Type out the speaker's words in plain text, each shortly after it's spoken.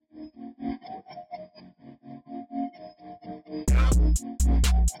In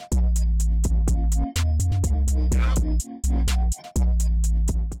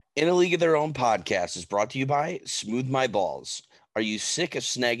a League of Their Own podcast is brought to you by Smooth My Balls. Are you sick of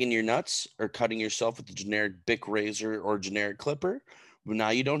snagging your nuts or cutting yourself with a generic Bic razor or generic clipper? Well, now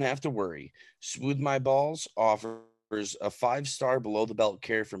you don't have to worry. Smooth My Balls offers a 5-star below the belt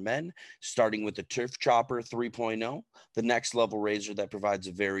care for men, starting with the Turf Chopper 3.0, the next level razor that provides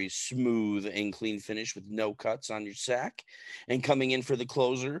a very smooth and clean finish with no cuts on your sack. And coming in for the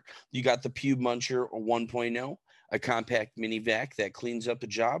closer, you got the Pube Muncher 1.0, a compact mini vac that cleans up a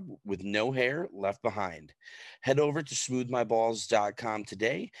job with no hair left behind. Head over to smoothmyballs.com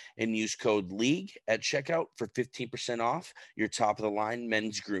today and use code LEAGUE at checkout for 15% off your top of the line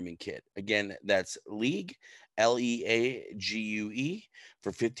men's grooming kit. Again, that's LEAGUE, LEAGUE,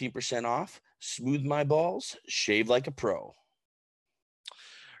 for 15% off. Smooth My Balls, shave like a pro.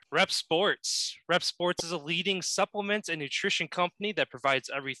 Rep Sports. Rep Sports is a leading supplement and nutrition company that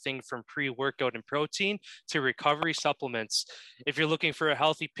provides everything from pre-workout and protein to recovery supplements. If you're looking for a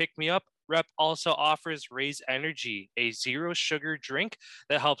healthy pick-me-up, Rep also offers Raise Energy, a zero sugar drink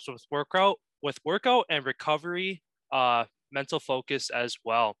that helps with workout and recovery, mental focus as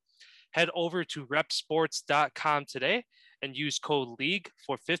well. Head over to repsports.com today and use code LEAGUE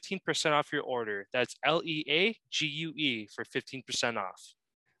for 15% off your order. That's LEAGUE for 15% off.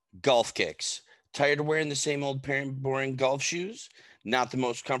 Golf kicks. Tired of wearing the same old boring golf shoes? Not the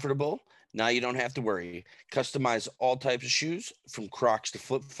most comfortable? Now you don't have to worry. Customize all types of shoes, from Crocs to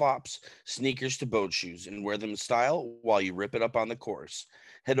flip-flops, sneakers to boat shoes, and wear them in style while you rip it up on the course.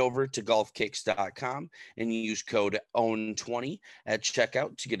 Head over to golfkicks.com and use code OWN20 at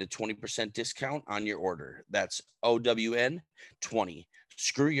checkout to get a 20% discount on your order. That's OWN20.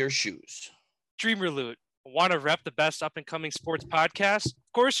 Screw your shoes. Streamer Loot. Want to rep the best up-and-coming sports podcast?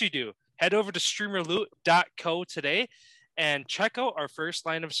 Of course you do. Head over to streamerloot.co today and check out our first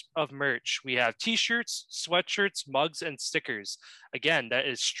line of merch. We have t-shirts, sweatshirts, mugs, and stickers. Again, that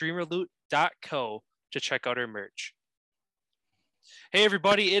is streamerloot.co to check out our merch. Hey,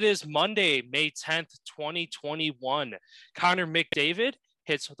 everybody. It is Monday, May 10th, 2021. Connor McDavid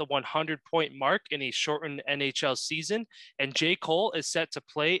hits the 100-point mark in a shortened NHL season, and J. Cole is set to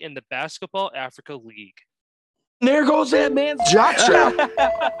play in the Basketball Africa League. There goes that man's jockstrap.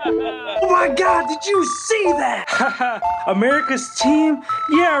 Oh my God, did you see that? America's team?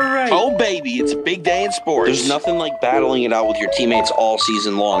 Yeah, right. Oh, baby, it's a big day in sports. There's nothing like battling it out with your teammates all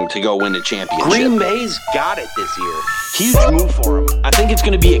season long to go win a championship. Green Bay's got it this year. Huge move for them. I think it's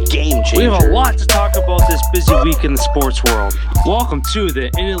going to be a game changer. We have a lot to talk about this busy week in the sports world. Welcome to the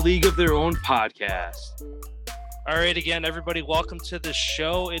In a League of Their Own podcast. All right, again, everybody, welcome to the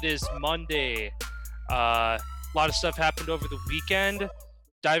show. It is Monday. A lot of stuff happened over the weekend.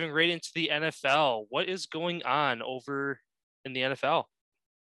 Diving right into the NFL. What is going on over in the NFL?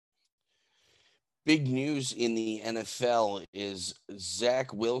 Big news in the NFL is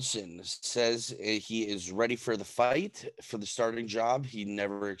Zach Wilson says he is ready for the fight for the starting job. He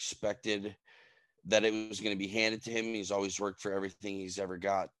never expected that it was going to be handed to him. He's always worked for everything he's ever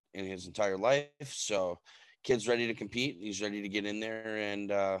got in his entire life. So kid's ready to compete. He's ready to get in there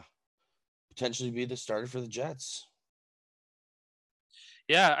and potentially be the starter for the Jets.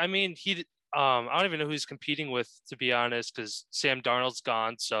 Yeah, I mean, I don't even know who he's competing with, to be honest, because Sam Darnold's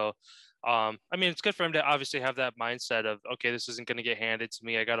gone. So, I mean, it's good for him to obviously have that mindset of, okay, this isn't going to get handed to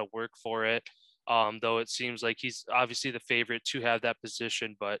me. I got to work for it. Though it seems like he's obviously the favorite to have that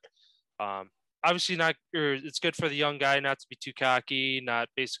position, but obviously not. Or it's good for the young guy not to be too cocky, not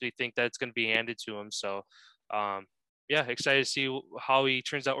basically think that it's going to be handed to him. So, yeah, excited to see how he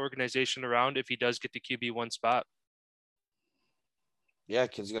turns that organization around if he does get the QB1 spot. Yeah,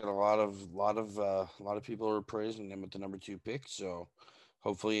 kid's got a lot of people are praising him at the number 2 pick, so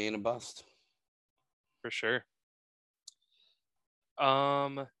hopefully he ain't a bust. For sure.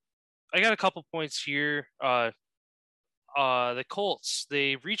 I got a couple points here. The Colts,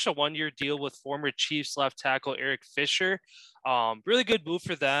 they reached a 1-year deal with former Chiefs left tackle Eric Fisher. Really good move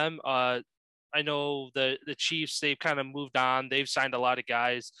for them. I know the Chiefs, they've kind of moved on. They've signed a lot of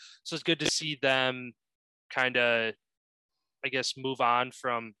guys, so it's good to see them kind of, I guess, move on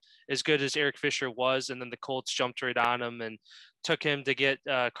from as good as Eric Fisher was. And then the Colts jumped right on him and took him to get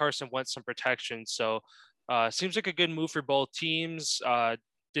Carson Wentz some protection. So seems like a good move for both teams.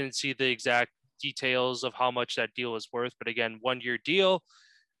 Didn't see the exact details of how much that deal was worth. But again, 1-year deal,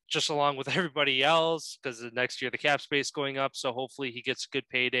 just along with everybody else, because the next year the cap space going up. So hopefully he gets a good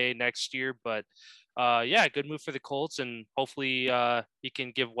payday next year. But yeah, good move for the Colts. And hopefully he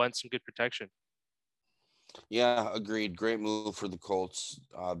can give Wentz some good protection. Yeah, agreed. Great move for the Colts,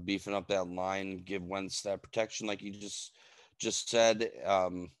 beefing up that line, give Wentz that protection like you just just said.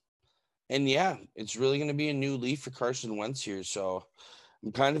 And yeah, it's really going to be a new leaf for Carson Wentz here. So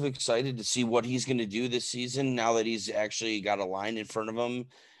I'm kind of excited to see what he's going to do this season now that he's actually got a line in front of him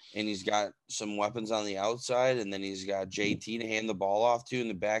and he's got some weapons on the outside, and then he's got JT to hand the ball off to in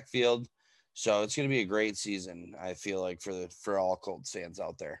the backfield. So it's going to be a great season, I feel like, for all Colts fans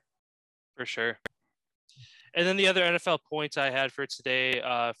out there. For sure. And then the other NFL points I had for today,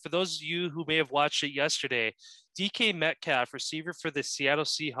 for those of you who may have watched it yesterday, DK Metcalf, receiver for the Seattle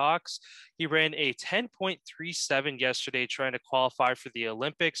Seahawks, he ran a 10.37 yesterday trying to qualify for the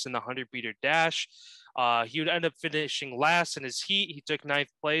Olympics in the 100-meter dash. He would end up finishing last in his heat. He took 9th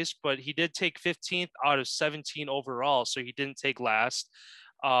place, but he did take 15th out of 17 overall, so he didn't take last.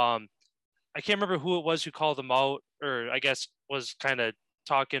 I can't remember who it was who called him out, or I guess was kind of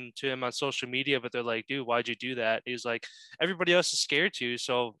talking to him on social media, but they're like, dude, why'd you do that? He's like, everybody else is scared to,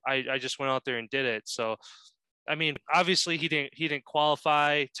 so I just went out there and did it. So I mean, obviously he didn't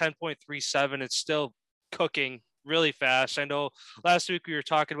qualify. 10.37, it's still cooking really fast. I know last week we were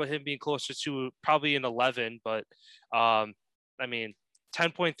talking about him being closer to probably an 11, but I mean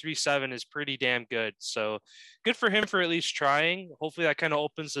 10.37 is pretty damn good. So good for him for at least trying. Hopefully that kind of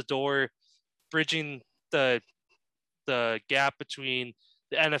opens the door, bridging the gap between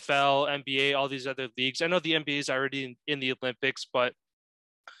the NFL, NBA, all these other leagues. I know the NBA is already in the Olympics, but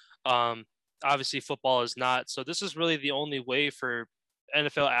obviously football is not. So this is really the only way for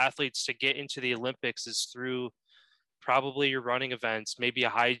NFL athletes to get into the Olympics is through probably your running events, maybe a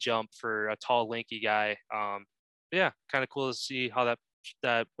high jump for a tall, lanky guy. Yeah, kind of cool to see how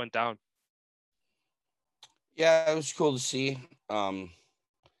that went down. Yeah, it was cool to see.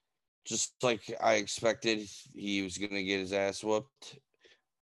 Just like I expected, he was going to get his ass whooped.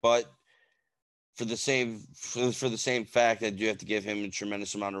 But for the same fact, I do have to give him a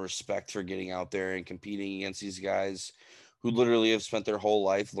tremendous amount of respect for getting out there and competing against these guys who literally have spent their whole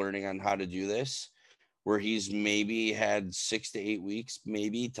life learning on how to do this, where he's maybe had 6 to 8 weeks,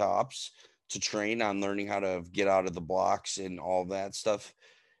 maybe tops, to train on learning how to get out of the blocks and all that stuff.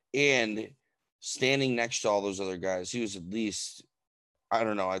 And standing next to all those other guys, he was at least, I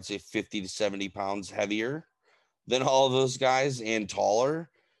don't know, I'd say 50 to 70 pounds heavier than all of those guys and taller.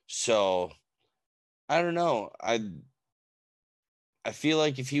 So I don't know. I feel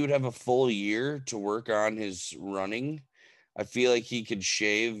like if he would have a full year to work on his running, I feel like he could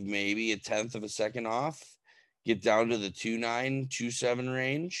shave maybe a 1/10 of a second off, get down to the 2.9, 2.7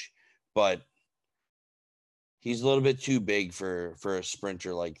 range, but he's a little bit too big for a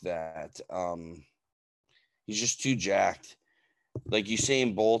sprinter like that. He's just too jacked. Like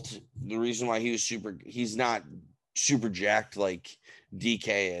Usain Bolt, the reason why he's not super jacked like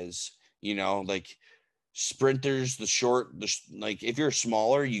DK is, like sprinters, like if you're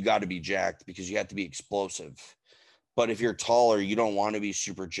smaller, you got to be jacked because you have to be explosive. But if you're taller, you don't want to be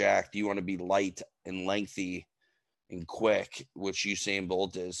super jacked. You want to be light and lengthy and quick, which Usain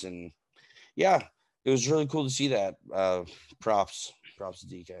Bolt is. And yeah, it was really cool to see that. Props to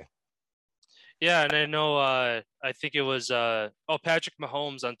DK. Yeah, and I know I think it was Patrick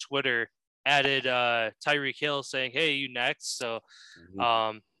Mahomes on Twitter added Tyreek Hill saying, "Hey, you next." So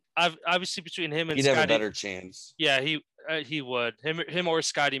I've obviously between him and he'd Scotty, have a better chance. Yeah, he would. Him or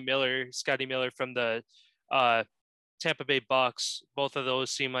Scotty Miller from the Tampa Bay Bucks. Both of those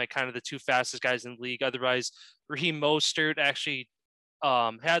seem like kind of the two fastest guys in the league. Otherwise, Raheem Mostert actually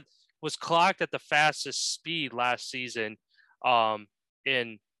was clocked at the fastest speed last season.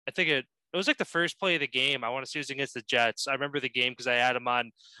 In I think it was like the first play of the game. I want to say it was against the Jets. I remember the game because I had him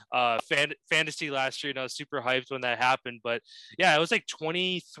on fantasy last year, and I was super hyped when that happened. But yeah, it was like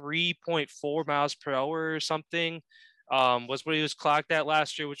 23.4 miles per hour or something. Was what he was clocked at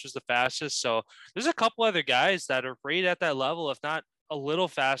last year, which was the fastest. So there's a couple other guys that are right at that level, if not a little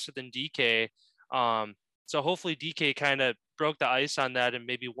faster than DK. So hopefully DK kind of broke the ice on that and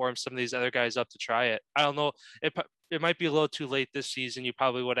maybe warm some of these other guys up to try it. I don't know. It might be a little too late this season. You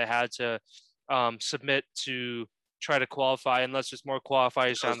probably would have had to submit to try to qualify unless there's more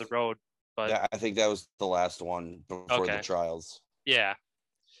qualifiers down the road. But yeah, I think that was the last one before the trials. Yeah,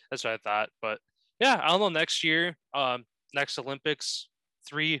 that's what I thought. But yeah, I don't know. Next year, next Olympics,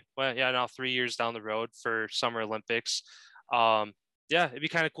 3 years down the road for Summer Olympics. Yeah, it'd be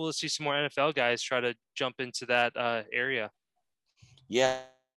kind of cool to see some more NFL guys try to jump into that area. Yeah.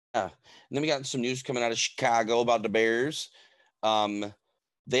 And then we got some news coming out of Chicago about the Bears.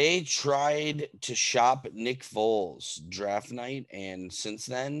 They tried to shop Nick Foles draft night, and since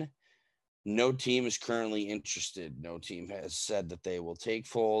then, no team is currently interested. No team has said that they will take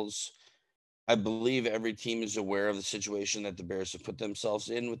Foles. I believe every team is aware of the situation that the Bears have put themselves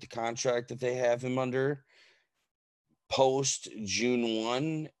in with the contract that they have him under. post June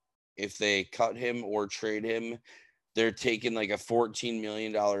 1, if they cut him or trade him, they're taking like a $14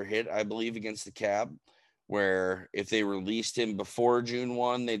 million hit, I believe, against the cap, where if they released him before June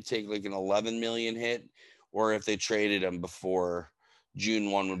 1, they'd take like an 11 million hit, or if they traded him before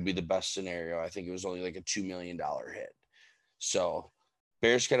June 1 would be the best scenario. I think it was only like a $2 million hit. So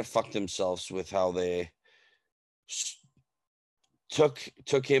Bears kind of fucked themselves with how they took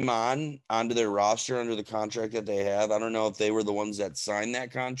him onto their roster under the contract that they have. I don't know if they were the ones that signed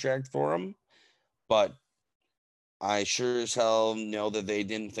that contract for him, but I sure as hell know that they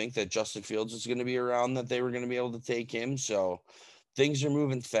didn't think that Justin Fields was going to be around, that they were going to be able to take him. So things are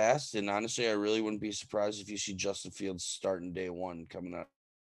moving fast. And honestly, I really wouldn't be surprised if you see Justin Fields starting day one coming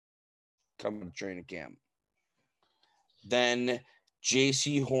to training camp. Then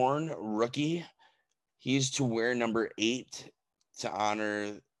J.C. Horn, rookie. He's to wear number 8 to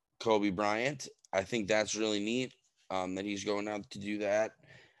honor Kobe Bryant. I think that's really neat that he's going out to do that.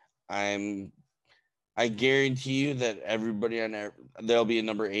 I guarantee you that everybody there'll be a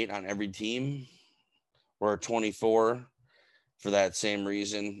number 8 on every team, or 24 for that same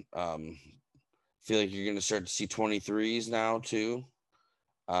reason. Feel like you're going to start to see 23s now too.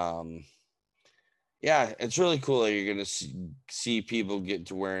 Yeah, it's really cool that you're going to see people get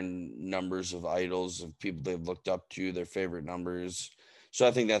to wearing numbers of idols, of people they've looked up to, their favorite numbers. So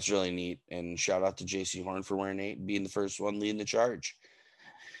I think that's really neat. And shout out to J.C. Horn for wearing 8 and being the first one leading the charge.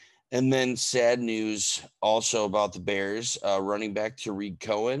 And then sad news also about the Bears. Running back Tariq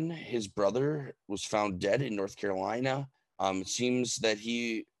Cohen, his brother was found dead in North Carolina. It seems that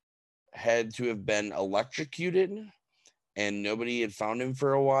he had to have been electrocuted, and nobody had found him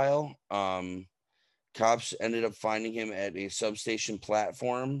for a while. Cops ended up finding him at a substation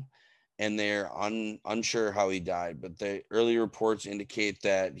platform, and they're unsure how he died. But the early reports indicate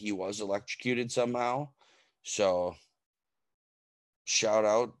that he was electrocuted somehow. So shout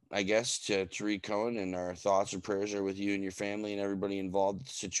out, I guess, to Tariq Cohen, and our thoughts and prayers are with you and your family and everybody involved in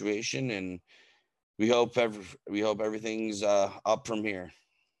the situation. And we hope everything's up from here.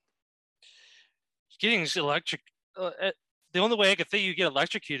 Getting electric. The only way I could think you get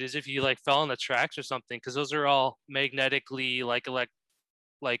electrocuted is if you like fell on the tracks or something, because those are all magnetically like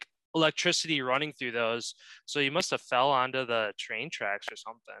electricity running through those. So you must have fell onto the train tracks or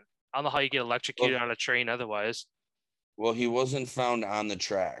something. I don't know how you get electrocuted on a train otherwise. Well, he wasn't found on the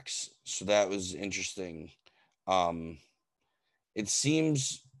tracks, so that was interesting. It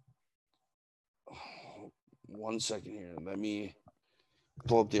seems. One second here. Let me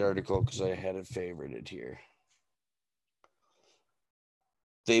pull up the article because I had it favorited here.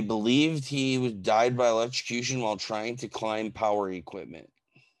 They believed he died by electrocution while trying to climb power equipment.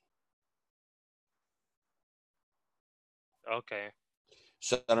 Okay.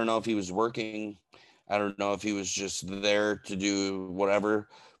 So I don't know if he was working. I don't know if he was just there to do whatever,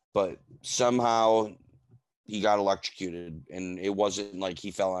 but somehow he got electrocuted, and it wasn't like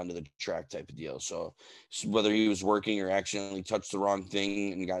he fell onto the track type of deal. So whether he was working or accidentally touched the wrong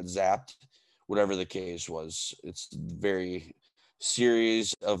thing and got zapped, whatever the case was, it's very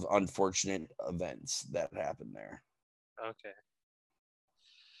series of unfortunate events that happened there. Okay.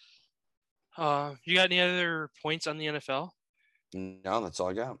 You got any other points on the NFL? No, that's all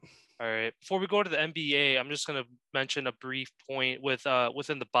I got. All right. Before we go to the NBA, I'm just going to mention a brief point with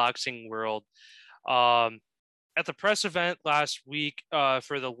within the boxing world. At the press event last week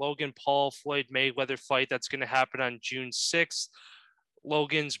for the Logan Paul Floyd Mayweather fight that's going to happen on June 6th,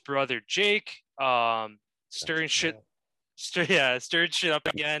 Logan's brother Jake stirring shit up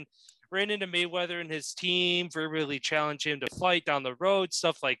again. Ran into Mayweather and his team, verbally challenged him to fight down the road,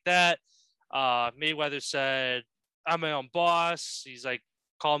 stuff like that. Mayweather said, "I'm my own boss." He's like,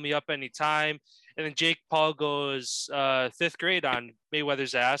 "Call me up anytime." And then Jake Paul goes 5th grade on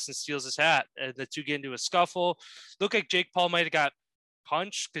Mayweather's ass and steals his hat. And the two get into a scuffle. Looked like Jake Paul might have got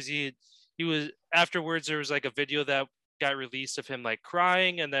punched because he was afterwards. There was like a video that got released of him like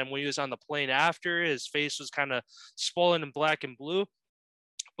crying, and then when he was on the plane after, his face was kind of swollen and black and blue.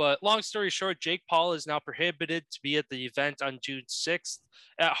 But long story short, Jake Paul is now prohibited to be at the event on June 6th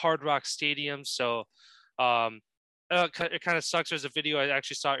at Hard Rock Stadium. So it kind of sucks. There's a video I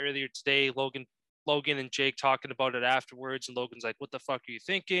actually saw earlier today. Logan and Jake talking about it afterwards, and Logan's like, "What the fuck are you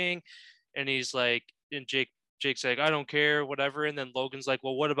thinking?" And he's like, and Jake's like, "I don't care, whatever." And then Logan's like,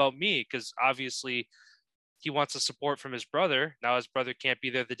 "Well, what about me?" Because obviously he wants the support from his brother. Now his brother can't be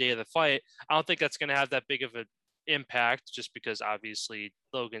there the day of the fight. I don't think that's going to have that big of an impact, just because obviously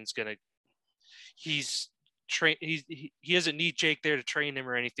Logan's gonna he's train he doesn't need Jake there to train him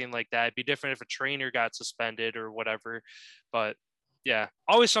or anything like that. It'd be different if a trainer got suspended or whatever, but yeah,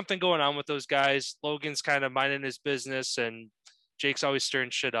 always something going on with those guys. Logan's kind of minding his business, and Jake's always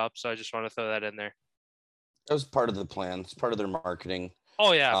stirring shit up. So I just want to throw that in there. That was part of the plan. It's part of their marketing.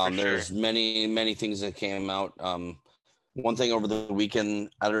 Oh yeah, for There's sure. many things that came out. One thing over the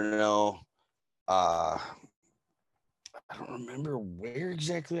weekend, I don't know. I don't remember where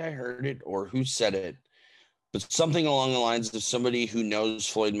exactly I heard it or who said it, but something along the lines of somebody who knows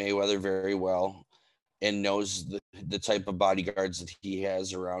Floyd Mayweather very well and knows the type of bodyguards that he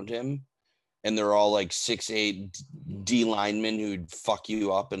has around him. And they're all like 6'8" D linemen who'd fuck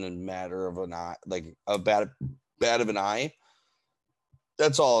you up in a matter of an eye, like a bad of an eye.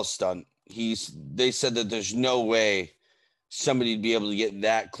 That's all a stunt. They said that there's no way somebody'd be able to get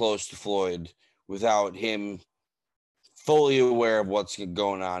that close to Floyd without him fully aware of what's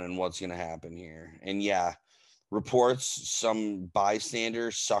going on and what's going to happen here. And yeah, reports some bystander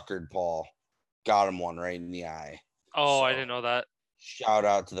suckered Paul, got him one right in the eye. Oh, So, I didn't know that. shout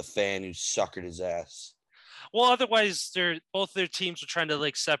out to the fan who suckered his ass. Well, otherwise, both their teams were trying to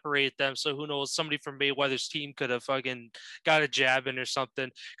like separate them. So who knows? Somebody from Mayweather's team could have fucking got a jab in or something.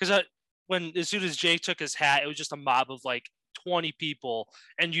 Because as soon as Jake took his hat, it was just a mob of like 20 people,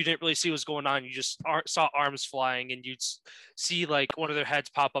 and you didn't really see what was going on. You just saw arms flying, and you'd see like one of their heads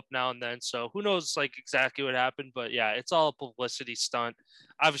pop up now and then. So who knows like exactly what happened? But yeah, it's all a publicity stunt.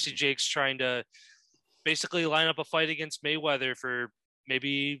 Obviously, Jake's trying to basically line up a fight against Mayweather for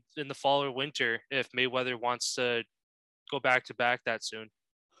maybe in the fall or winter if Mayweather wants to go back to back that soon.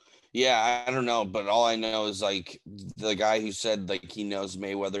 Yeah, I don't know, but all I know is like the guy who said like he knows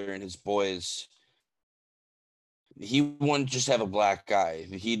Mayweather and his boys. He wouldn't just have a black guy.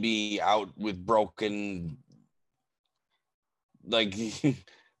 He'd be out with broken. Like they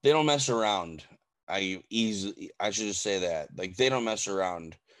don't mess around. I should just say that. Like they don't mess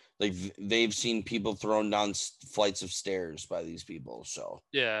around. Like they've seen people thrown down flights of stairs by these people. So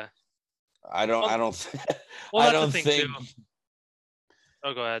yeah, I don't well, I that's don't the thing think. too.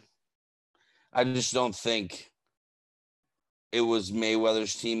 Oh, go ahead. I just don't think it was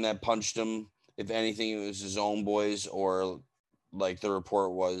Mayweather's team that punched him. If anything, it was his own boys, or like the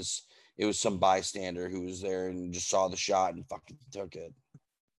report was, it was some bystander who was there and just saw the shot and fucking took it.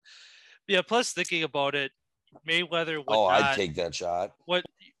 Yeah. Plus, thinking about it, Mayweather would I'd take that shot. What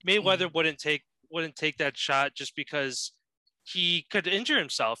Mayweather wouldn't take that shot just because he could injure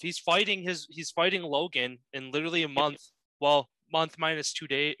himself. He's fighting Logan in literally a month. Well, month minus 2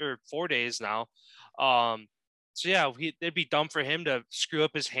 days or 4 days now. So yeah, it'd be dumb for him to screw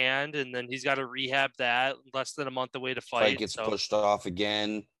up his hand, and then he's got to rehab that less than a month away to fight. Fight gets pushed off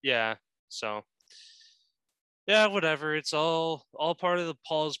again. Yeah. So yeah, whatever. It's all part of the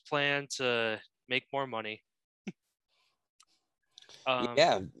Paul's plan to make more money.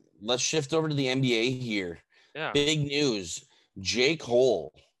 Yeah, let's shift over to the NBA here. Yeah. Big news. J.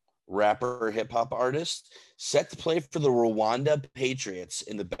 Cole, rapper, hip hop artist, set to play for the Rwanda Patriots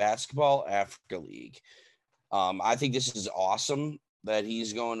in the Basketball Africa League. I think this is awesome that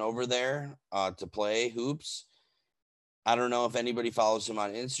he's going over there to play hoops. I don't know if anybody follows him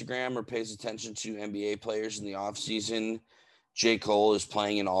on Instagram or pays attention to NBA players in the offseason. J. Cole is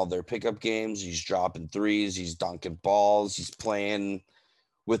playing in all their pickup games. He's dropping threes. He's dunking balls. He's playing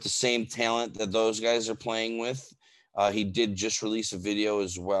with the same talent that those guys are playing with. He did just release a video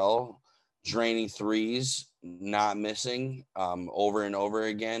as well, draining threes, not missing over and over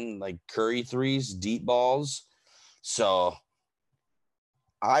again, like Curry threes, deep balls. So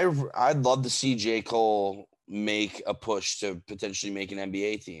I'd love to see J. Cole make a push to potentially make an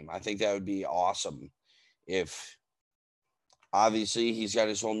NBA team. I think that would be awesome if obviously he's got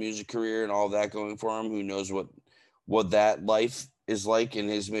his whole music career and all of that going for him. Who knows what that life is like and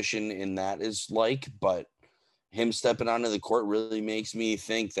his mission in that is like, but him stepping onto the court really makes me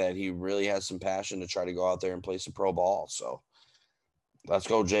think that he really has some passion to try to go out there and play some pro ball. So let's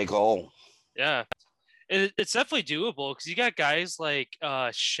go, J. Cole. Yeah, it's definitely doable because you got guys like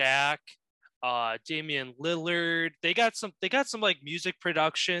Shaq, Damian Lillard. They got some like music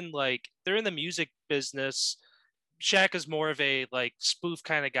production. Like they're in the music business. Shaq is more of a like spoof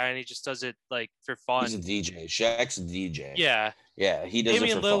kind of guy, and he just does it like for fun. He's a DJ. Shaq's a DJ. Yeah. Yeah, he does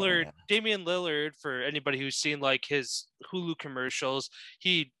Damian it for Lillard. fun, Damian Lillard, for anybody who's seen like his Hulu commercials,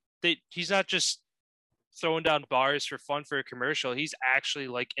 he's not just throwing down bars for fun for a commercial. He's actually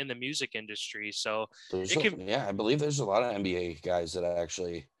like in the music industry. So I believe there's a lot of NBA guys that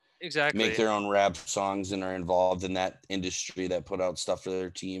actually exactly make their own rap songs and are involved in that industry that put out stuff for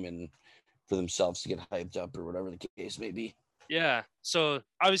their team and for themselves to get hyped up or whatever the case may be. Yeah. So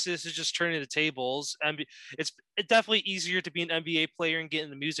obviously this is just turning the tables. And it's definitely easier to be an NBA player and get in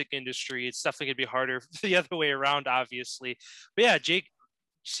the music industry. It's definitely gonna be harder the other way around, obviously. But yeah, Jake,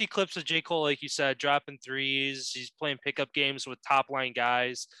 you see clips of J. Cole, like you said, dropping threes. He's playing pickup games with top line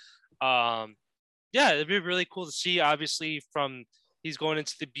guys. Um, yeah, it'd be really cool to see. Obviously, from he's going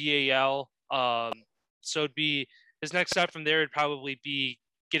into the BAL. So it'd be his next step from there would probably be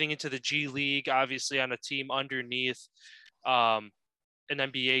getting into the G League, obviously on a team underneath um, an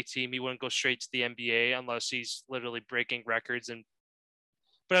NBA team. He wouldn't go straight to the NBA unless he's literally breaking records. And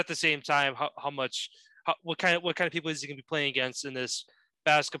but at the same time, what kind of people is he going to be playing against in this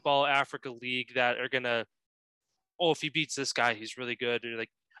basketball Africa League that are gonna, oh, if he beats this guy, he's really good. Or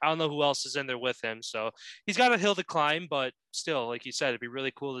like, I don't know who else is in there with him. So he's got a hill to climb, but still, like you said, it'd be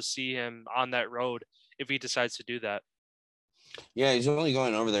really cool to see him on that road if he decides to do that. Yeah, he's only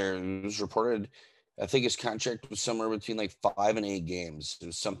going over there. It was reported, I think his contract was somewhere between like 5 and 8 games. It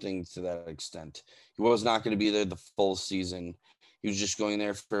was something to that extent. He was not going to be there the full season. He was just going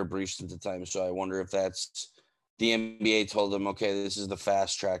there for a brief stint of time. So I wonder if that's the NBA told him, okay, this is the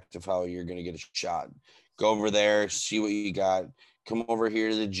fast track of how you're going to get a shot. Go over there, see what you got. Come over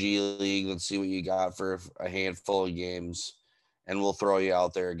here to the G League. Let's see what you got for a handful of games. And we'll throw you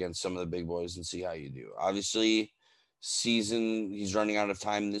out there against some of the big boys and see how you do. Obviously, he's running out of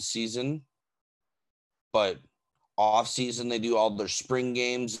time this season, but off season they do all their spring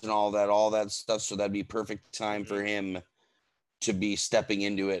games and all that stuff, so that'd be perfect time for him to be stepping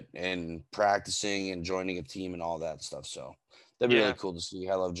into it and practicing and joining a team and all that stuff. So that'd be really cool to see.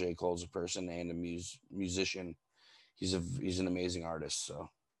 I love J. Cole as a person and a musician. He's an amazing artist. So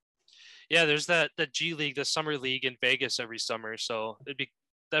yeah, there's the G League, the summer league in Vegas every summer, so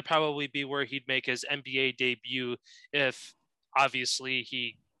that'd probably be where he'd make his NBA debut if obviously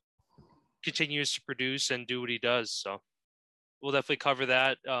he continues to produce and do what he does. So we'll definitely cover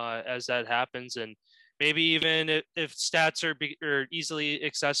that as that happens, and maybe even if stats are easily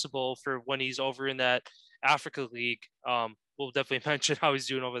accessible for when he's over in that Africa League, we'll definitely mention how he's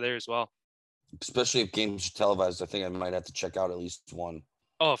doing over there as well. Especially if games are televised, I think I might have to check out at least one.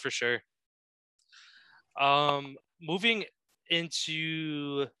 Oh, for sure. Moving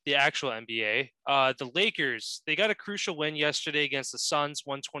into the actual NBA, the Lakers, they got a crucial win yesterday against the Suns,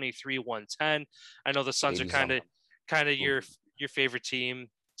 123-110. I know the Suns are kind of your favorite team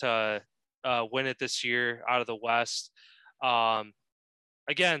to win it this year out of the West.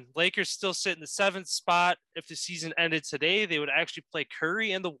 Again, Lakers still sit in the 7th spot. If the season ended today, they would actually play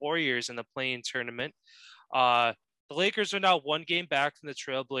Curry and the Warriors in the play-in tournament. The Lakers are now 1 game back from the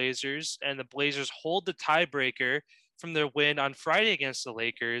Trailblazers, and the Blazers hold the tiebreaker from their win on Friday against the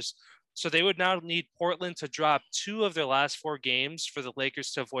Lakers. So they would now need Portland to drop 2 of their last 4 games for the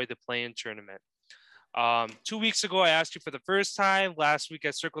Lakers to avoid the play-in tournament. 2 weeks ago, I asked you for the first time. Last week,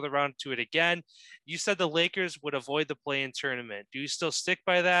 I circled around to it again. You said the Lakers would avoid the play-in tournament. Do you still stick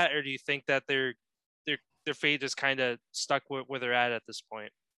by that, or do you think that their fate is kind of stuck where they're at this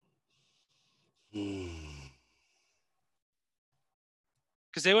point?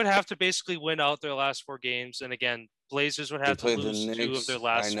 Because they would have to basically win out their last 4 games, and again, Blazers would have to lose 2 of their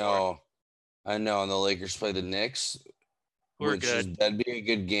last 4. I know, and the Lakers play the Knicks, that'd be a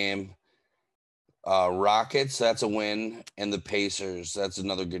good game. Rockets, that's a win, and the Pacers, that's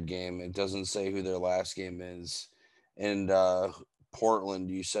another good game. It doesn't say who their last game is. And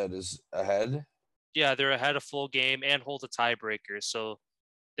Portland, you said, is ahead? Yeah, they're ahead a full game and hold a tiebreaker, so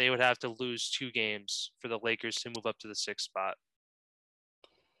they would have to lose 2 games for the Lakers to move up to the 6th spot.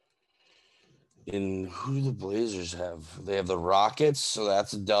 And who do the Blazers have? They have the Rockets, so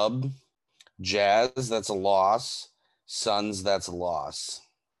that's a dub. Jazz, that's a loss. Suns, that's a loss.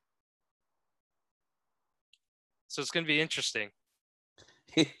 So it's going to be interesting.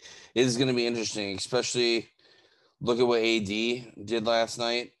 It is going to be interesting, especially look at what AD did last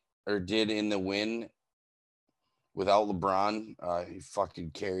night, or did in the win without LeBron. He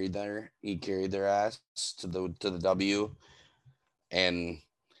fucking carried their ass to the W. And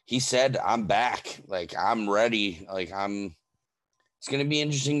he said, I'm back. Like, I'm ready. It's going to be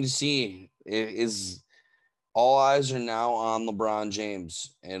interesting to see. All eyes are now on LeBron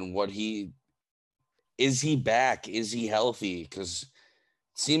James and is he back? Is he healthy? Because it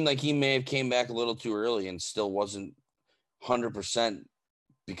seemed like he may have came back a little too early and still wasn't 100%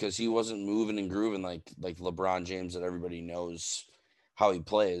 because he wasn't moving and grooving like LeBron James that everybody knows how he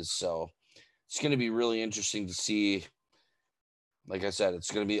plays. So it's going to be really interesting to see. Like I said,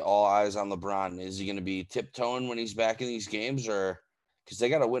 it's going to be all eyes on LeBron. Is he going to be tiptoeing when he's back in these games, or because they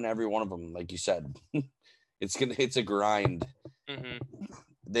got to win every one of them, like you said? It's a grind. Mm-hmm.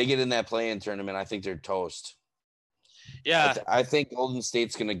 They get in that play-in tournament, I think they're toast. Yeah. I think Golden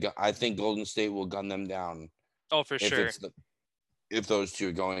State's I think Golden State will gun them down. Oh, for sure. If those two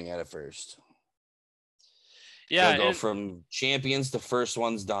are going at it first. Yeah. They'll go from champions to first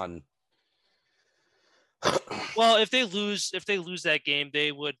one's done. Well, if they lose that game,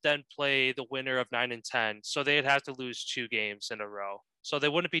 they would then play the winner of 9 and 10. So they'd have to lose 2 games in a row. So they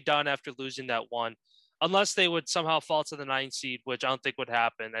wouldn't be done after losing that one, unless they would somehow fall to the 9 seed, which I don't think would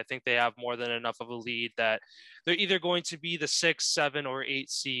happen. I think they have more than enough of a lead that they're either going to be the 6, 7, or 8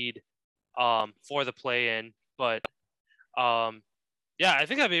 seed for the play-in. But yeah, I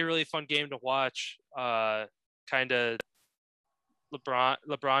think that'd be a really fun game to watch. Kind of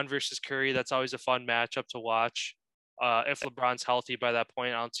LeBron versus Curry. That's always a fun matchup to watch. If LeBron's healthy by that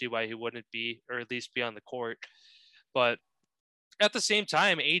point, I don't see why he wouldn't be, or at least be on the court. But at the same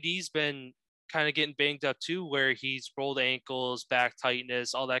time, AD's been kind of getting banged up too, where he's rolled ankles, back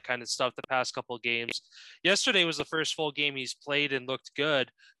tightness, all that kind of stuff the past couple of games. Yesterday was the first full game he's played and looked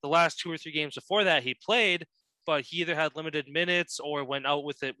good. The last 2 or 3 games before that he played, but he either had limited minutes or went out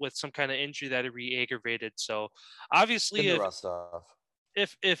with it with some kind of injury that it re-aggravated. So obviously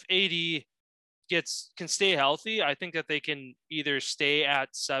if AD can stay healthy, I think that they can either stay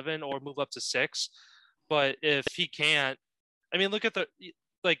at 7 or move up to 6. But if he can't, I mean, look at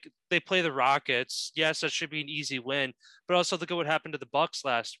they play the Rockets. Yes, that should be an easy win, but also look at what happened to the Bucks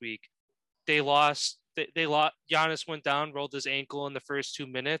last week. They lost. They lost. Giannis went down, rolled his ankle in the first 2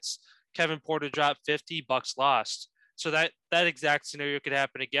 minutes. Kevin Porter dropped 50. Bucks lost. So that exact scenario could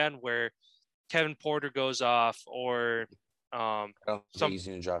happen again, where Kevin Porter goes off, or I don't think he's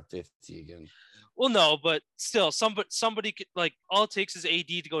going to drop 50 again. Well, no, but still, somebody could, like, all it takes is AD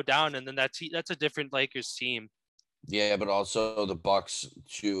to go down, and then that's a different Lakers team. Yeah, but also the Bucks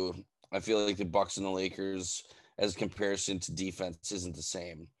too. I feel like the Bucks and the Lakers, as comparison to defense, isn't the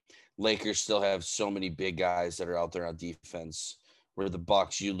same. Lakers still have so many big guys that are out there on defense. Where the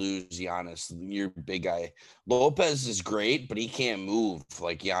Bucks, you lose Giannis, your big guy. Lopez is great, but he can't move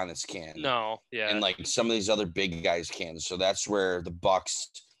like Giannis can. No, yeah. And like some of these other big guys can. So that's where the Bucks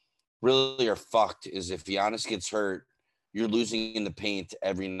really are fucked, is if Giannis gets hurt, you're losing in the paint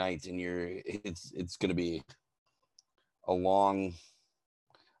every night, and it's going to be a long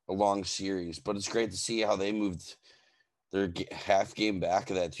series. But it's great to see how they moved their half game back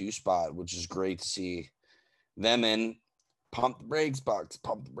of that 2 spot, which is great to see them in. Pump the brakes, Bucks.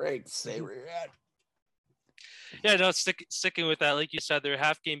 Pump the brakes. Stay where you're at. Yeah, no, sticking with that, like you said, they're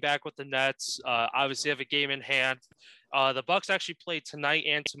half game back with the Nets. Obviously, have a game in hand. The Bucks actually play tonight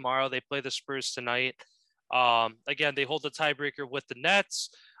and tomorrow. They play the Spurs tonight. Again, they hold the tiebreaker with the Nets.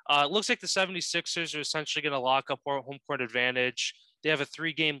 It looks like the 76ers are essentially going to lock up home court advantage. They have a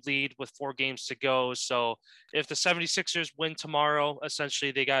 3-game lead with 4 games to go. So if the 76ers win tomorrow,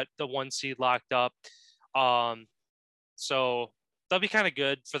 essentially they got the 1 seed locked up. So that'll be kind of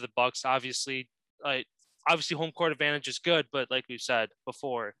good for the Bucks. Obviously, home court advantage is good, but like we said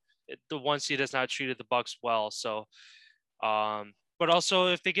before, the 1 seed has not treated the Bucks well. So, but also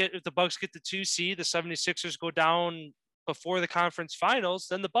if the Bucks get the 2 seed, the 76ers go down before the conference finals,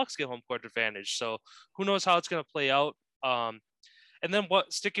 then the Bucks get home court advantage. So who knows how it's going to play out. And then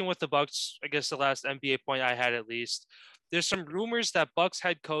sticking with the Bucks, I guess the last NBA point I had, at least, there's some rumors that Bucks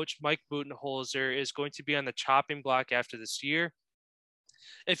head coach Mike Budenholzer is going to be on the chopping block after this year.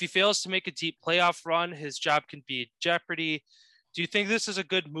 If he fails to make a deep playoff run, his job can be in jeopardy. Do you think this is a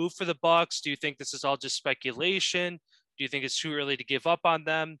good move for the Bucks? Do you think this is all just speculation? Do you think it's too early to give up on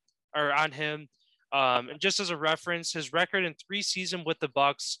them or on him? And just as a reference, his record in 3 seasons with the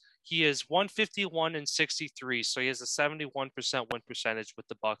Bucks, he is 151 and 63. So he has a 71% win percentage with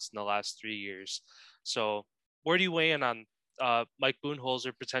the Bucks in the last 3 years. So where do you weigh in on Mike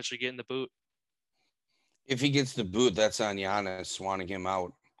Budenholzer potentially getting the boot? If he gets the boot, that's on Giannis wanting him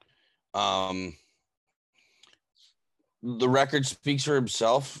out. The record speaks for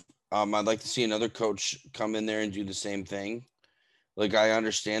himself. I'd like to see another coach come in there and do the same thing. Like, I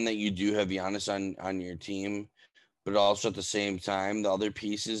understand that you do have Giannis on your team, but also at the same time, the other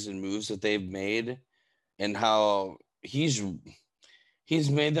pieces and moves that they've made and how he's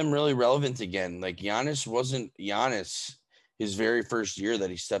made them really relevant again. Like, Giannis wasn't Giannis his very first year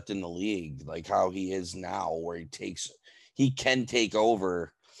that he stepped in the league, like how he is now, where he can take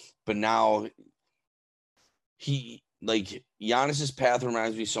over, but now Giannis's path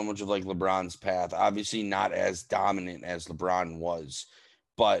reminds me so much of like LeBron's path. Obviously not as dominant as LeBron was,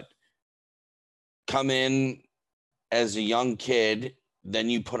 but come in as a young kid,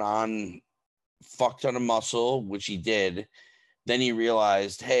 then you put on fuck ton of muscle, which he did. Then he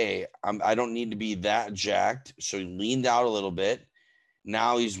realized, hey, I don't need to be that jacked. So he leaned out a little bit.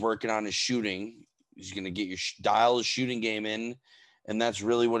 Now he's working on his shooting. He's going to get your dial his shooting game in, and that's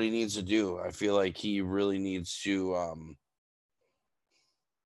really what he needs to do. I feel like he really needs to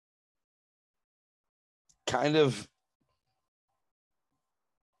kind of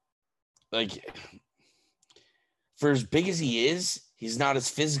like, for as big as he is, he's not as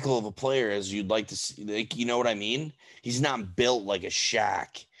physical of a player as you'd like to see. Like, you know what I mean? He's not built like a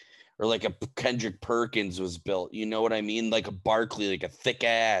Shaq or like a Kendrick Perkins was built. You know what I mean? Like a Barkley, like a thick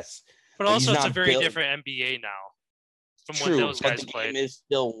ass. But Like, also, he's it's a not very built. different NBA now from when True, those but guys the played. game is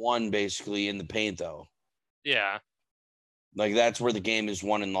still won basically in the paint, though. Yeah. Like, that's where the game is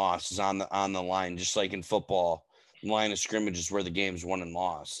won and lost, is on the line. Just like in football, the line of scrimmage is where the game's won and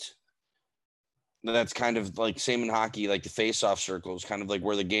lost. That's kind of like same in hockey, like the face-off circle is kind of like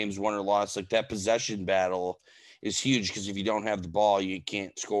where the game's won or lost. Like that possession battle is huge because if you don't have the ball, you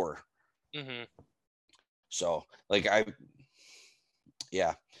can't score. Mm-hmm. So, like,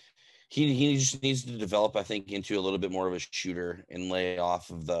 he just needs to develop, I think, into a little bit more of a shooter and lay off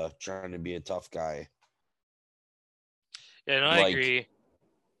of the trying to be a tough guy. Yeah, no, I agree.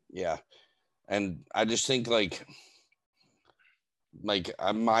 Yeah, and I just think like my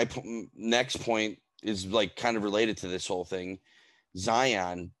next point is like kind of related to this whole thing.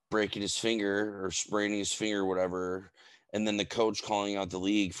 Zion breaking his finger or spraining his finger, or whatever, and then the coach calling out the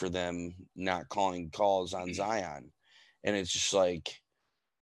league for them not calling calls on Zion. And it's just like,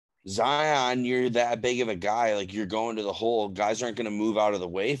 Zion, you're that big of a guy. Like, you're going to the hole. Guys aren't going to move out of the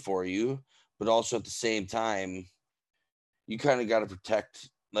way for you. But also at the same time, you kind of got to protect.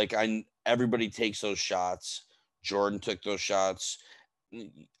 Like, everybody takes those shots. Jordan took those shots.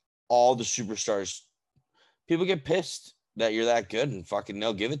 All the superstars, people get pissed that you're that good, and fucking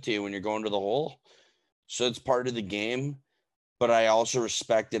they'll give it to you when you're going to the hole. So it's part of the game. But I also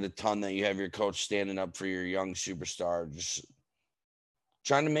respect it a ton that you have your coach standing up for your young superstar, just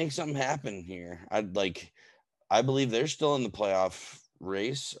trying to make something happen here. I believe they're still in the playoff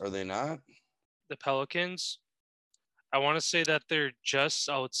race. Are they not? The Pelicans, I want to say that they're just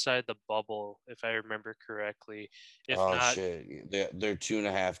outside the bubble, if I remember correctly. If not, shit. They're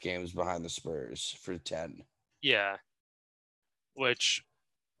 2.5 games behind the Spurs for 10. yeah, which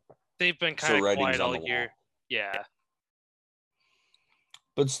they've been So kind of writing's quiet on all the wall. year. Yeah.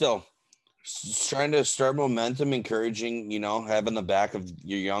 But still, trying to start momentum, encouraging, having the back of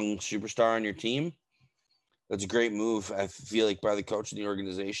your young superstar on your team. That's a great move, I feel like, by the coach of the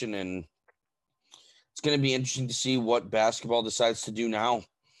organization. And it's going to be interesting to see what basketball decides to do now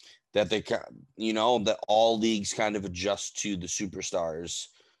that that all leagues kind of adjust to the superstars.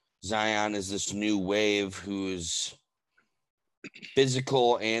 Zion is this new wave who's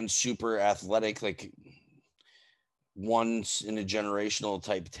physical and super athletic, like once in a generational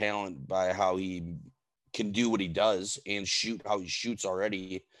type talent by how he can do what he does and shoot how he shoots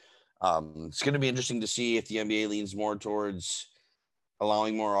already. It's going to be interesting to see if the NBA leans more towards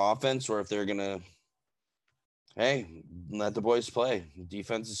allowing more offense, or if they're going to, hey, let the boys play.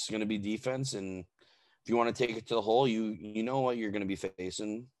 Defense is going to be defense, and if you want to take it to the hole, you know what you're going to be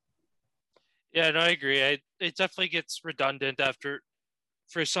facing. Yeah, no, I agree. It definitely gets redundant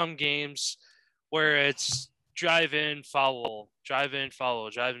for some games where it's drive in, foul, drive in,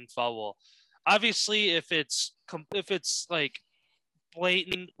 foul, drive in, foul. Obviously, if it's like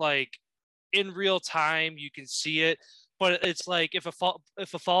blatant, like in real time, you can see it. But it's like if a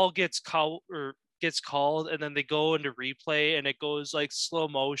foul gets called and then they go into replay and it goes like slow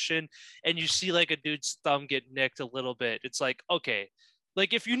motion and you see like a dude's thumb get nicked a little bit. It's like, okay,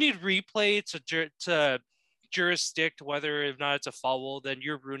 like if you need replay to jurisdict whether or not it's a foul, then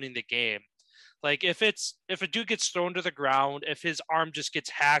you're ruining the game. Like if a dude gets thrown to the ground, if his arm just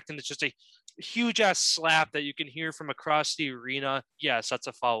gets hacked and it's just a huge ass slap that you can hear from across the arena, yes, that's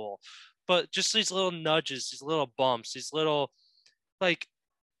a foul. But just these little nudges, these little bumps, these little, like,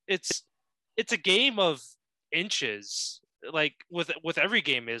 it's a game of inches. Like with every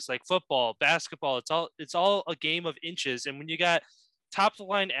game is like football, basketball. It's all a game of inches. And when you got top of the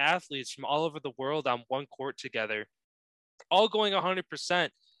line athletes from all over the world on one court together, all going 100%,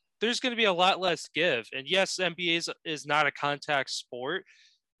 there's going to be a lot less give. And yes, NBA is not a contact sport,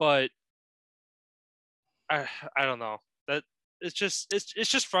 but I don't know. That it's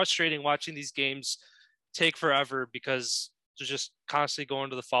just frustrating watching these games take forever because they're just constantly going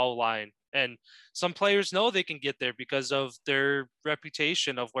to the foul line. And some players know they can get there because of their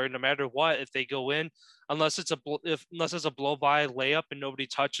reputation of where no matter what, if they go in, unless it's a blow by layup and nobody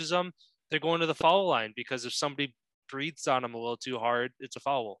touches them, they're going to the foul line because if somebody breathes on them a little too hard, it's a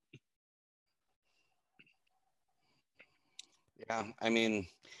foul. Yeah, I mean,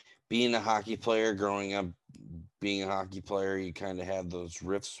 being a hockey player growing up, being a hockey player, you kind of have those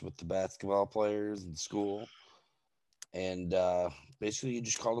rifts with the basketball players in school. And basically, you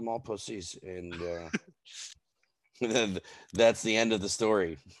just call them all pussies. And that's the end of the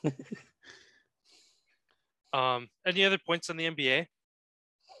story. Any other points on the NBA?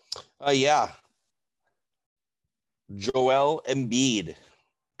 Yeah. Joel Embiid,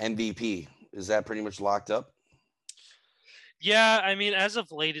 MVP. Is that pretty much locked up? Yeah, I mean, as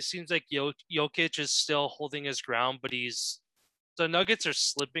of late, it seems like Jokic is still holding his ground, but the Nuggets are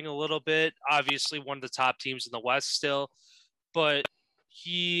slipping a little bit. Obviously, one of the top teams in the West still, but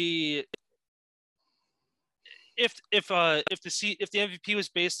he, if the MVP was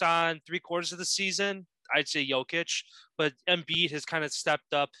based on 3/4 of the season, I'd say Jokic, but Embiid has kind of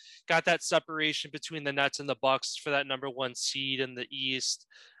stepped up, got that separation between the Nets and the Bucks for that number one seed in the East.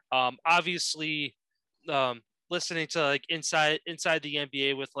 Obviously, listening to like inside the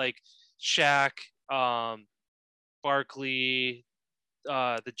NBA with like Shaq, Barkley,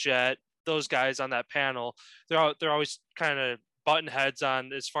 the Jet, those guys on that panel, they're always kind of button heads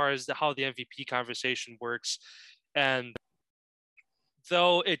on as far as how the MVP conversation works. And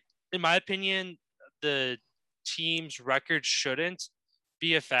though it, in my opinion, the team's record shouldn't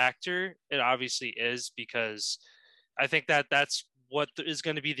be a factor, it obviously is, because I think that's what is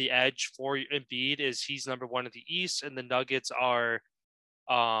going to be the edge for Embiid is he's number one in the East, and the Nuggets are,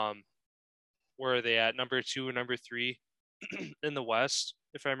 where are they at? Number 2 and number 3 in the West,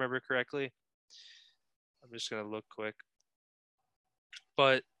 if I remember correctly. I'm just going to look quick.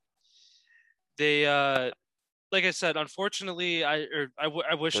 But they, like I said, unfortunately, I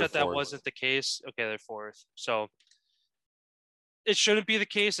wish They're that fourth. wasn't the case. Okay, they're 4th. So it shouldn't be the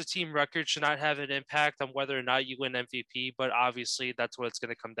case. A team record should not have an impact on whether or not you win MVP, but obviously that's what it's going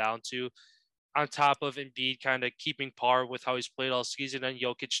to come down to. On top of Embiid kind of keeping par with how he's played all season and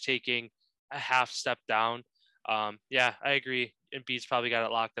Jokic taking a half step down. Yeah, I agree. Embiid's probably got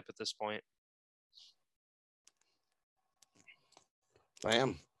it locked up at this point. I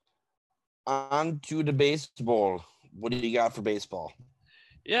am. On to the baseball. What do you got for baseball?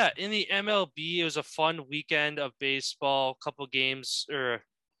 Yeah, in the MLB, it was a fun weekend of baseball. A couple games or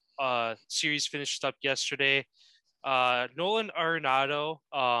series finished up yesterday. Nolan Arenado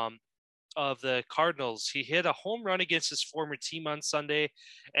of the Cardinals, he hit a home run against his former team on Sunday,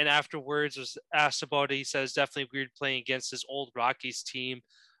 and afterwards was asked about it. He says definitely weird playing against his old Rockies team,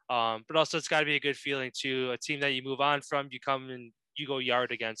 but also it's got to be a good feeling too. A team that you move on from, you come and you go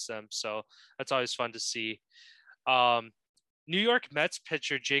yard against them, so that's always fun to see. New York Mets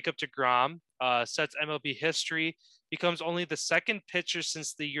pitcher Jacob deGrom sets MLB history, becomes only the second pitcher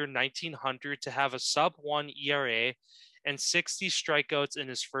since the year 1900 to have a sub-1 ERA and 60 strikeouts in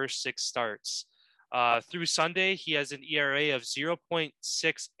his first 6 starts. Through Sunday, he has an ERA of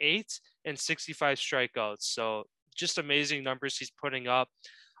 0.68 and 65 strikeouts. So just amazing numbers he's putting up.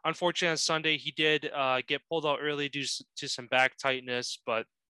 Unfortunately, on Sunday, he did get pulled out early due to some back tightness, but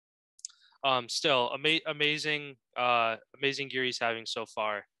still amazing year he's having so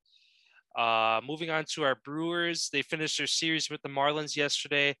far. Moving on to our Brewers, they finished their series with the Marlins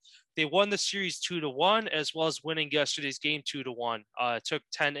yesterday. They won the series 2-1, as well as winning yesterday's game 2-1. It took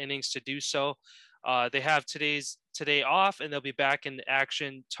 10 innings to do so. They have today off, and they'll be back in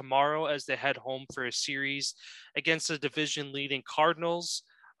action tomorrow as they head home for a series against the division-leading Cardinals.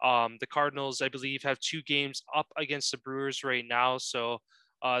 The Cardinals, I believe, have 2 games up against the Brewers right now, so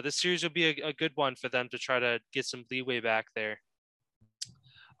this series will be a good one for them to try to get some leeway back there.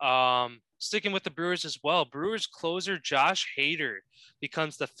 Sticking with the Brewers as well, Brewers closer Josh Hader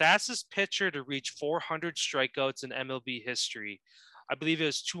becomes the fastest pitcher to reach 400 strikeouts in MLB history. I believe it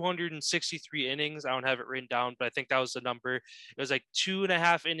was 263 innings. I don't have it written down, but I think that was the number. It was like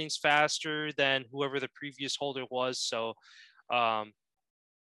 2.5 innings faster than whoever the previous holder was. So Hader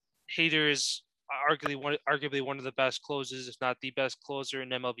is arguably one of the best closers, if not the best closer in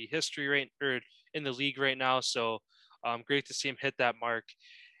MLB history or in the league right now. So great to see him hit that mark.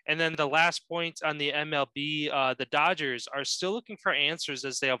 And then the last point on the MLB, the Dodgers are still looking for answers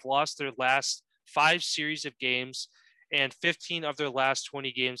as they have lost their last 5 series of games, and 15 of their last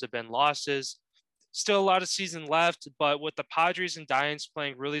 20 games have been losses. Still a lot of season left, but with the Padres and Giants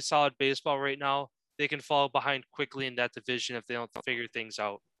playing really solid baseball right now, they can fall behind quickly in that division if they don't figure things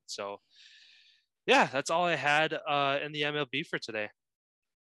out. So, yeah, that's all I had in the MLB for today.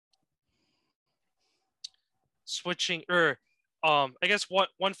 I guess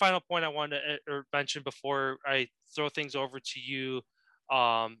one final point I wanted to mention before I throw things over to you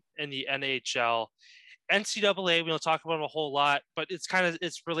in the NHL. NCAA, we don't talk about them a whole lot, but it's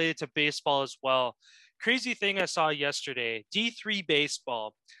related to baseball as well. Crazy thing I saw yesterday, D3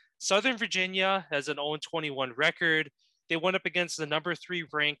 baseball. Southern Virginia has an 0-21 record. They went up against the number 3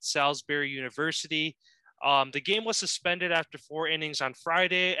 ranked Salisbury University. The game was suspended after 4 innings on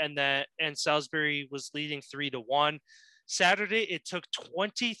Friday, and Salisbury was leading 3-1. Saturday, it took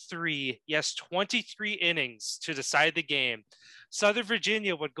 23 innings to decide the game. Southern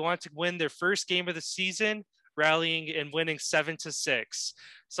Virginia would go on to win their first game of the season, rallying and winning 7-6.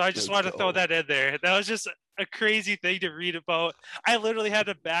 So I just wanted to throw that in there. That was just a crazy thing to read about. I literally had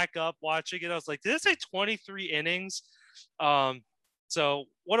to back up watching it. I was like, did it say 23 innings? So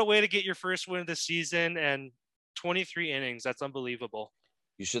what a way to get your first win of the season, and 23 innings. That's unbelievable.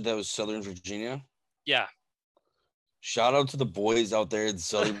 You said that was Southern Virginia? Yeah. Shout out to the boys out there in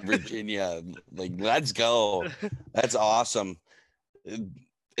Southern Virginia. Like, let's go. That's awesome.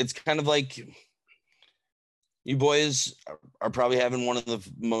 It's kind of like you boys are probably having one of the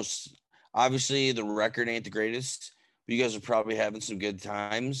most, obviously the record ain't the greatest, but you guys are probably having some good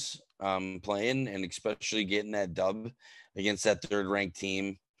times playing, and especially getting that dub against that 3rd ranked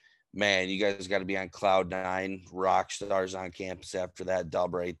team. Man, you guys got to be on cloud 9, rock stars on campus after that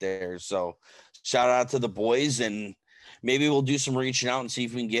dub right there. So shout out to the boys, and maybe we'll do some reaching out and see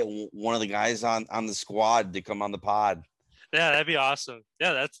if we can get one of the guys on the squad to come on the pod. Yeah, that'd be awesome.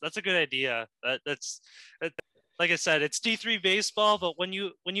 Yeah, that's a good idea. That's like I said, it's D3 baseball, but when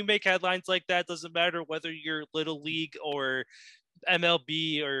you make headlines like that, doesn't matter whether you're little league or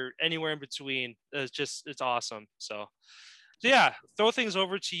MLB or anywhere in between. It's awesome. So yeah, throw things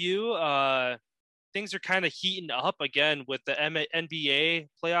over to you. Things are kind of heating up again with the NBA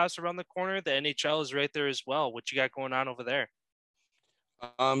playoffs around the corner. The NHL is right there as well. What you got going on over there?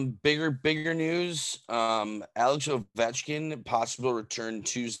 Bigger news. Alex Ovechkin possible return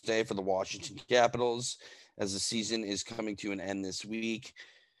Tuesday for the Washington Capitals as the season is coming to an end this week.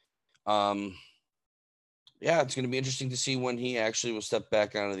 Yeah, it's going to be interesting to see when he actually will step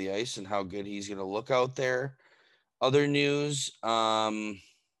back onto the ice and how good he's going to look out there. Other news, some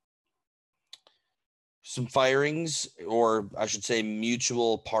firings, or I should say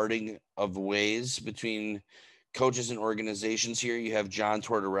mutual parting of ways between coaches and organizations here. You have John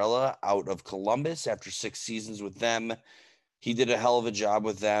Tortorella out of Columbus after 6 seasons with them. He did a hell of a job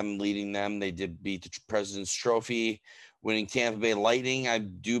with them, leading them. They did beat the President's Trophy, winning Tampa Bay Lightning. I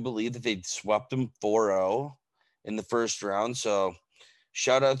do believe that they swept them 4-0 in the first round. So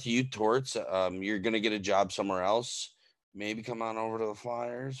shout out to you, Torts. You're going to get a job somewhere else. Maybe come on over to the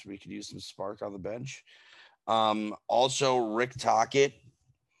Flyers. We could use some spark on the bench. Also, Rick Tocchet,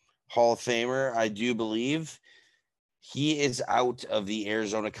 Hall of Famer, I do believe. He is out of the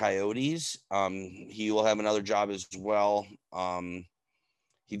Arizona Coyotes. He will have another job as well.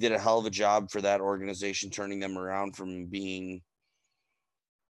 He did a hell of a job for that organization, turning them around from being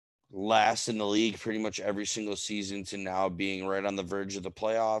last in the league pretty much every single season to now being right on the verge of the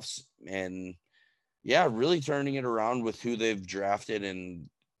playoffs. And yeah, really turning it around with who they've drafted and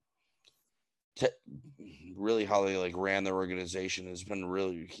really how they like ran their organization has been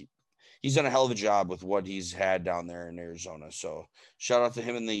really, he's done a hell of a job with what he's had down there in Arizona. So shout out to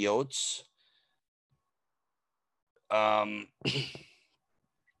him and the Yotes.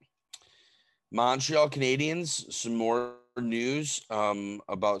 Montreal Canadiens, some more news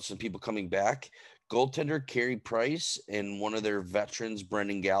about some people coming back. Goaltender Carey Price and one of their veterans,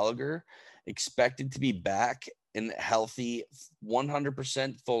 Brendan Gallagher, expected to be back in healthy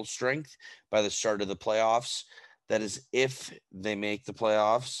 100% full strength by the start of the playoffs. That is if they make the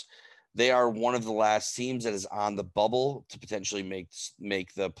playoffs. They are one of the last teams that is on the bubble to potentially make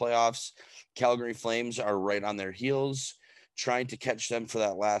the playoffs. Calgary Flames are right on their heels, trying to catch them for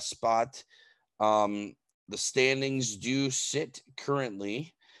that last spot. The standings do sit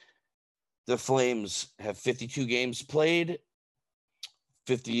currently. The Flames have 52 games played,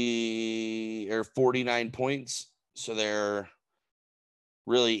 49 points. So they're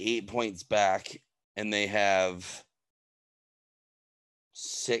really 8 points back, and they have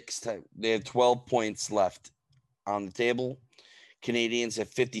 12 points left on the table. Canadians have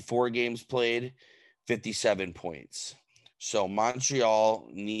 54 games played, 57 points. So Montreal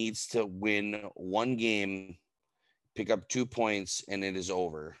needs to win one game, pick up 2 points, and it is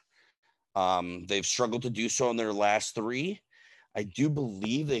over. They've struggled to do so in their last 3. I do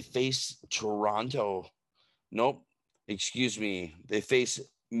believe they face Toronto. Nope. Excuse me. They face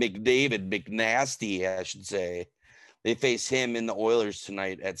McNasty, I should say. They face him in the Oilers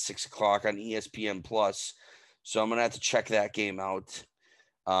tonight at 6:00 on ESPN Plus. So I'm going to have to check that game out.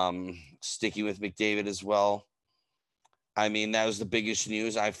 Sticking with McDavid as well. I mean, that was the biggest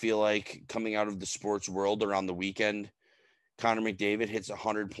news, I feel like, coming out of the sports world around the weekend. Connor McDavid hits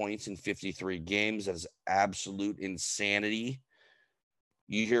 100 points in 53 games. That is absolute insanity.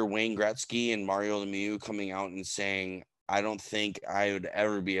 you hear Wayne Gretzky and Mario Lemieux coming out and saying, I don't think I would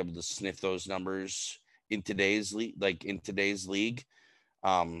ever be able to sniff those numbers in today's league.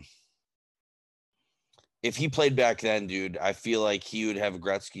 If he played back then, dude, I feel like he would have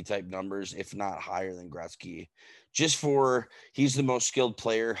Gretzky type numbers, if not higher than Gretzky. He's the most skilled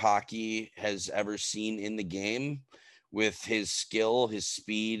player hockey has ever seen in the game, with his skill, his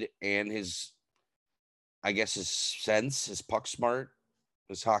speed, and his sense, his puck smart,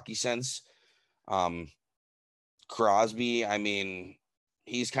 his hockey sense. Crosby, I mean,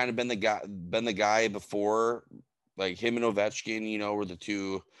 he's kind of been the guy before, like him and Ovechkin, were the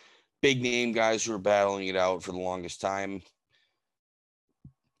two big name guys who were battling it out for the longest time.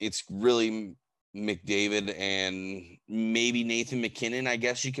 It's really McDavid and maybe Nathan MacKinnon. I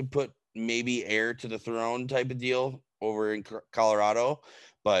guess you could put maybe heir to the throne type of deal over in Colorado,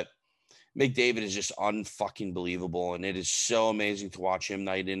 but McDavid is just unfucking believable, and it is so amazing to watch him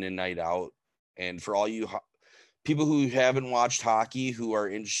night in and night out. And for all you people who haven't watched hockey, who are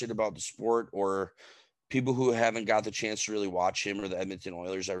interested about the sport, or people who haven't got the chance to really watch him or the Edmonton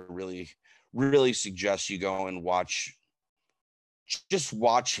Oilers, I really, really suggest you go and watch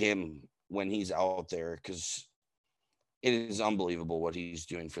him when he's out there, because it is unbelievable what he's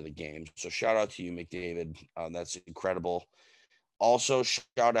doing for the game. So shout out to you, McDavid. That's incredible. Also,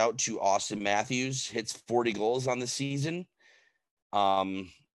 shout out to Austin Matthews, hits 40 goals on the season. On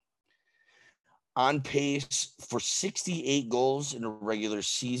pace for 68 goals in a regular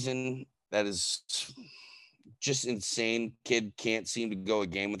season. That is just insane. Kid can't seem to go a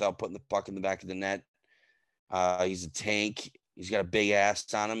game without putting the puck in the back of the net. He's a tank. He's got a big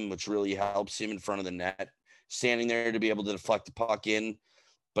ass on him, which really helps him in front of the net, standing there to be able to deflect the puck in.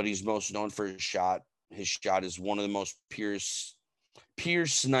 But he's most known for his shot. His shot is one of the most pure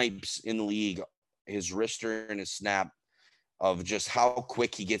snipes in the league. His wrister and his snap, of just how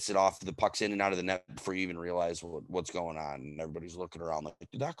quick he gets it off, the puck's in and out of the net before you even realize what's going on. And everybody's looking around like,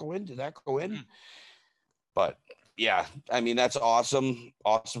 did that go in? Did that go in? But yeah, I mean, that's awesome.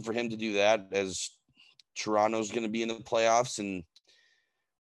 Awesome for him to do that, as Toronto's going to be in the playoffs, and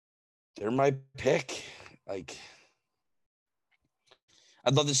they're my pick. Like,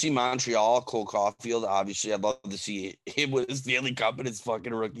 I'd love to see Montreal, Cole Caulfield. Obviously, I'd love to see him with his Stanley Cup in his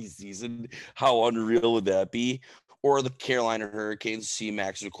fucking rookie season. How unreal would that be? Or the Carolina Hurricanes, see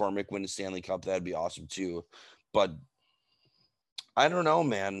Max McCormick win the Stanley Cup. That'd be awesome too. But I don't know,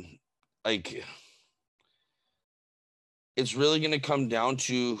 man. Like, it's really going to come down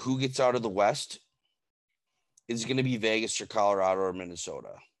to who gets out of the West. It's going to be Vegas or Colorado or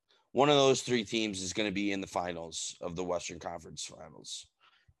Minnesota. One of those three teams is going to be in the finals of the Western Conference Finals.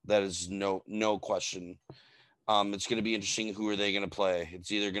 That is no question. It's going to be interesting. Who are they going to play?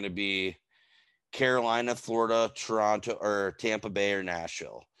 It's either going to be Carolina, Florida, Toronto, or Tampa Bay or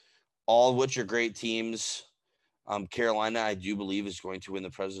Nashville, all of which are great teams. Carolina, I do believe, is going to win the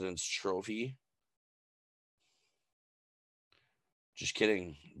President's Trophy. Just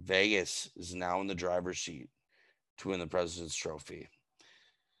kidding. Vegas is now in the driver's seat to win the President's Trophy.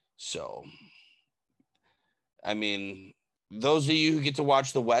 So, I mean, those of you who get to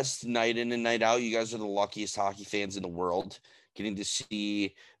watch the West night in and night out, you guys are the luckiest hockey fans in the world, getting to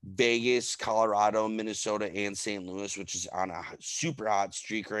see Vegas, Colorado, Minnesota, and St. Louis, which is on a super hot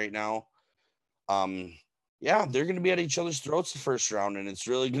streak right now. Yeah, they're going to be at each other's throats the first round, and it's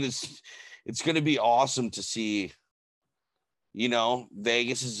going to be awesome to see.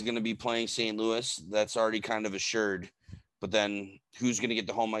 Vegas is going to be playing St. Louis. That's already kind of assured. But then who's going to get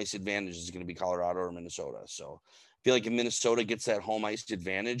the home ice advantage is going to be Colorado or Minnesota. So I feel like if Minnesota gets that home ice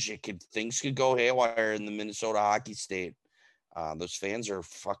advantage, things could go haywire in the Minnesota hockey state. Those fans are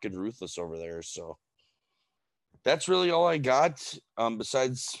fucking ruthless over there. So that's really all I got.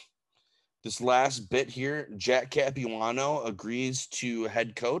 Besides this last bit here, Jack Capuano agrees to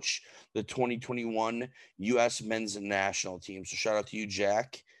head coach the 2021 U.S. men's national team. So shout out to you,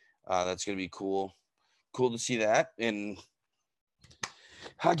 Jack. That's going to be cool. Cool to see that. And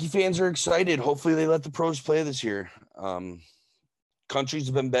hockey fans are excited. Hopefully they let the pros play this year. Countries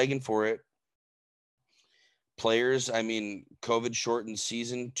have been begging for it. Players, I mean, COVID shortened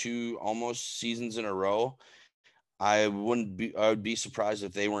season, 2 almost seasons in a row. I would be surprised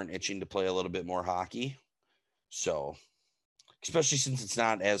if they weren't itching to play a little bit more hockey. So, especially since it's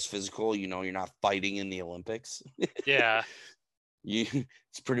not as physical, you're not fighting in the Olympics. Yeah.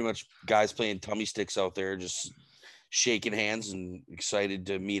 It's pretty much guys playing tummy sticks out there, just shaking hands and excited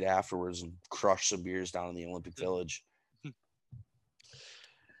to meet afterwards and crush some beers down in the Olympic Village.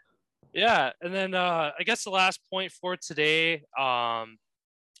 Yeah, and then I guess the last point for today,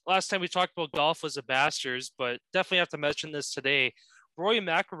 last time we talked about golf was the Masters, but definitely have to mention this today. Rory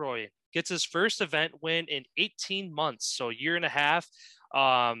McIlroy gets his first event win in 18 months, so a year and a half,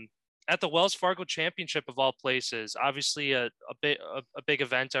 at the Wells Fargo Championship of all places. Obviously, a big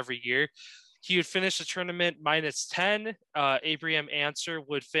event every year. He would finish the tournament -10. Abraham Ancer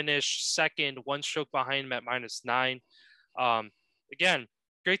would finish second, one stroke behind him at -9. Again,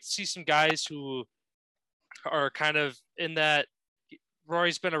 great to see some guys who are kind of in that.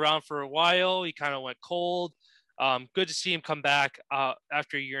 Rory's been around for a while. He kind of went cold. Good to see him come back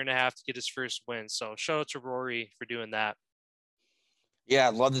after a year and a half to get his first win. So shout out to Rory for doing that. Yeah,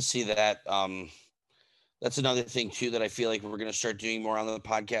 I'd love to see that. That's another thing too that I feel like we're going to start doing more on the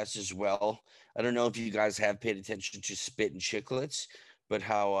podcast as well. I don't know if you guys have paid attention to Spit and Chicklets, but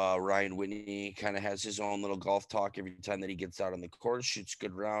how Ryan Whitney kind of has his own little golf talk every time that he gets out on the course, shoots a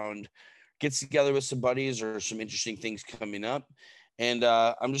good round, gets together with some buddies or some interesting things coming up. And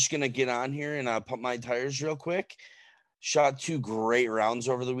I'm just going to get on here and pump my tires real quick. Shot 2 great rounds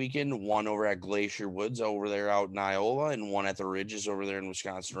over the weekend, one over at Glacier Woods over there out in Iowa and one at the Ridges over there in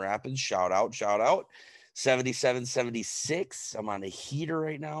Wisconsin Rapids. Shout out. 77-76. I'm on a heater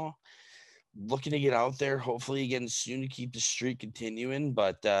right now. Looking to get out there, hopefully again soon to keep the streak continuing.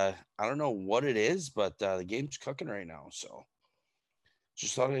 But I don't know what it is, but the game's cooking right now. So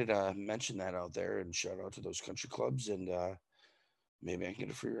just thought I'd mention that out there and shout out to those country clubs and maybe I can get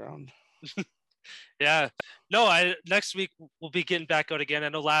a free round. Yeah. No, next week we'll be getting back out again. I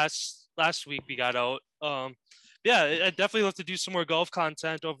know last week we got out. Yeah, I definitely love to do some more golf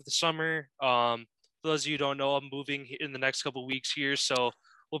content over the summer. For those of you who don't know, I'm moving in the next couple of weeks here, so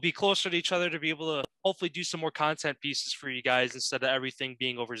we'll be closer to each other to be able to hopefully do some more content pieces for you guys instead of everything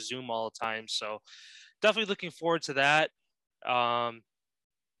being over Zoom all the time. So definitely looking forward to that.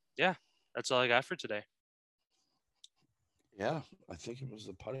 Yeah, that's all I got for today. Yeah, I think it was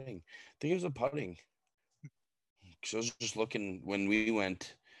the putting. Because I was just looking when we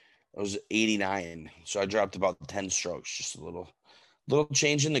went, it was 89. So I dropped about 10 strokes, just a little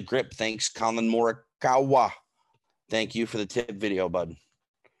change in the grip. Thanks, Colin Morikawa. Thank you for the tip video, bud.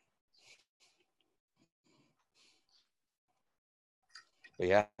 But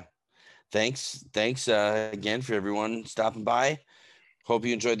yeah, thanks again for everyone stopping by. Hope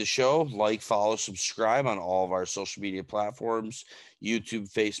you enjoyed the show. Like, follow, subscribe on all of our social media platforms,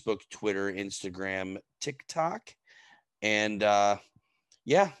 YouTube, Facebook, Twitter, Instagram, TikTok. And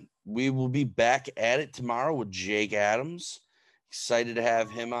yeah, we will be back at it tomorrow with Jake Adams. Excited to have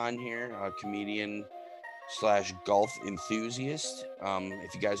him on here, a comedian / golf enthusiast.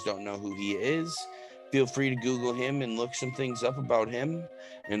 If you guys don't know who he is, feel free to Google him and look some things up about him.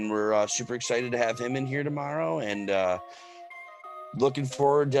 And we're super excited to have him in here tomorrow. And looking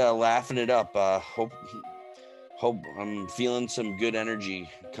forward to laughing it up. Hope I'm feeling some good energy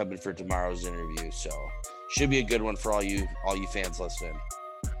coming for tomorrow's interview. So should be a good one for all you fans listening.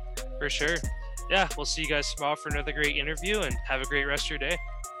 For sure. Yeah, we'll see you guys tomorrow for another great interview and have a great rest of your day.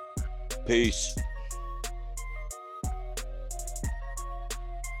 Peace.